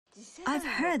I've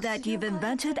heard that you've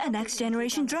invented a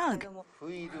next-generation drug.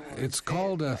 It's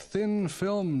called a thin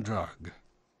film drug.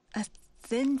 A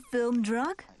thin film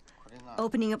drug?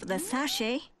 Opening up the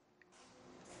sachet.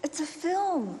 It's a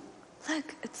film.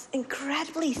 Look, it's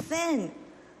incredibly thin.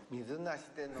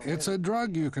 It's a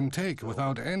drug you can take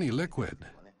without any liquid.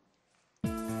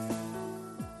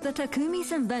 The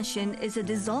Takumi's invention is a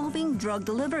dissolving drug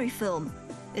delivery film.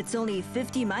 It's only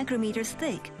 50 micrometers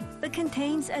thick, but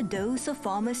contains a dose of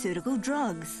pharmaceutical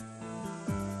drugs.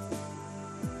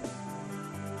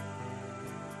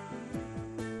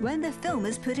 When the film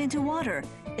is put into water,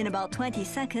 in about 20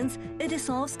 seconds, it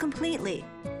dissolves completely.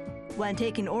 When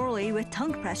taken orally with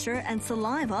tongue pressure and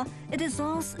saliva, it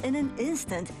dissolves in an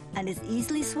instant and is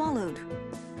easily swallowed.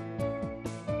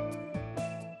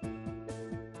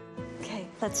 Okay,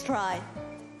 let's try.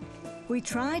 We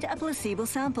tried a placebo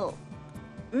sample.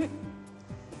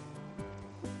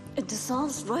 It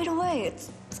dissolves right away.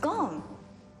 It's gone.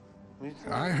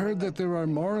 I heard that there are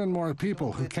more and more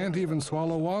people who can't even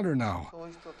swallow water now.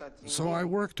 So I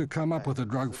work to come up with a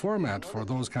drug format for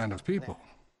those kind of people.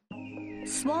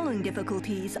 Swallowing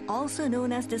difficulties, also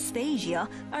known as dysphagia,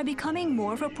 are becoming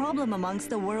more of a problem amongst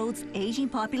the world's aging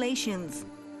populations.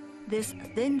 This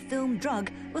thin film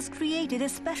drug was created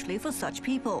especially for such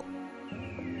people.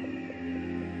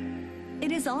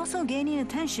 It is also gaining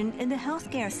attention in the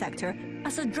healthcare sector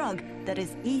as a drug that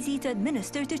is easy to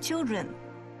administer to children.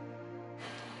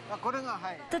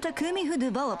 The Takumi who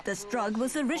developed this drug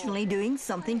was originally doing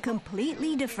something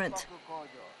completely different.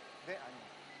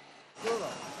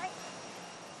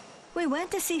 We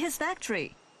went to see his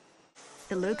factory.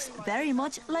 It looks very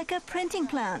much like a printing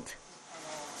plant.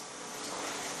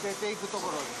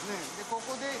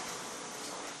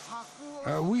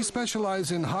 We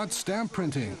specialize in hot stamp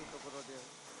printing.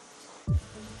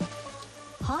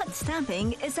 Hot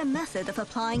stamping is a method of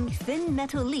applying thin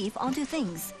metal leaf onto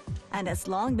things and has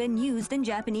long been used in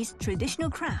Japanese traditional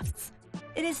crafts.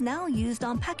 It is now used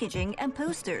on packaging and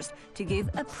posters to give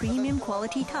a premium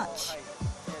quality touch.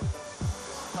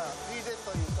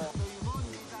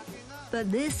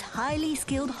 But this highly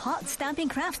skilled hot stamping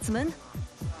craftsman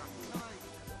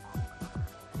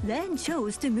then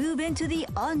chose to move into the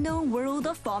unknown world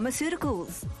of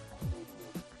pharmaceuticals.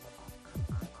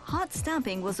 Hot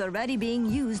stamping was already being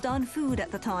used on food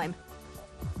at the time.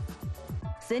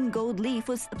 Thin gold leaf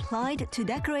was applied to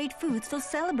decorate foods for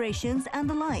celebrations and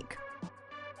the like.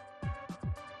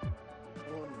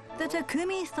 The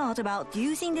Takumi thought about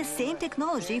using the same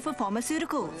technology for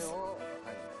pharmaceuticals.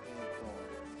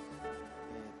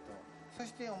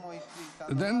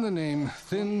 Then the name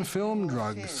thin film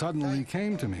drug suddenly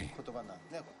came to me.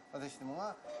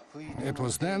 It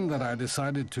was then that I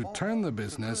decided to turn the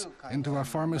business into a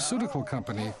pharmaceutical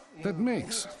company that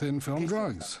makes thin film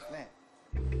drugs.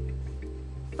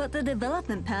 But the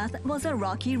development path was a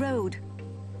rocky road.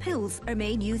 Pills are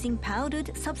made using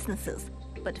powdered substances,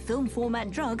 but film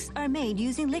format drugs are made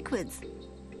using liquids.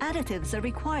 Additives are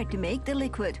required to make the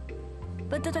liquid.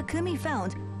 But the Takumi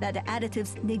found that the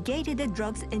additives negated the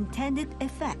drug's intended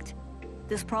effect.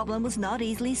 This problem was not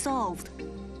easily solved.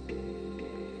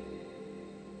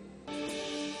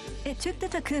 It took the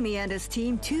Takumi and his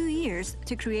team 2 years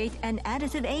to create an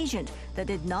additive agent that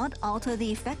did not alter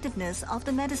the effectiveness of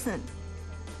the medicine.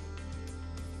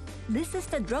 This is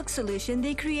the drug solution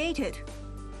they created.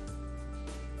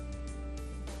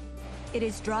 It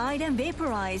is dried and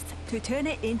vaporized to turn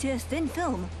it into a thin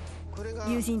film,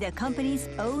 using the company's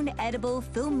own edible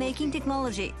film-making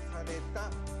technology.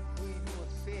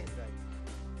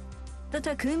 The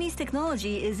Takumi's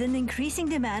technology is in increasing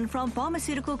demand from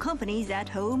pharmaceutical companies at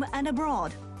home and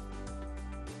abroad.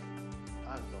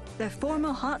 The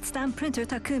former hot stamp printer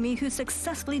Takumi, who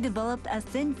successfully developed a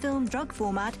thin film drug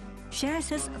format, shares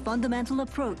his fundamental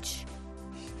approach.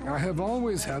 I have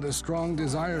always had a strong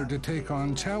desire to take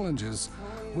on challenges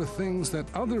with things that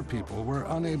other people were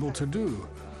unable to do,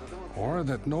 or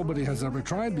that nobody has ever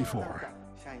tried before.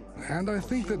 And I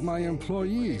think that my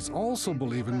employees also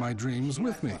believe in my dreams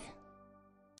with me.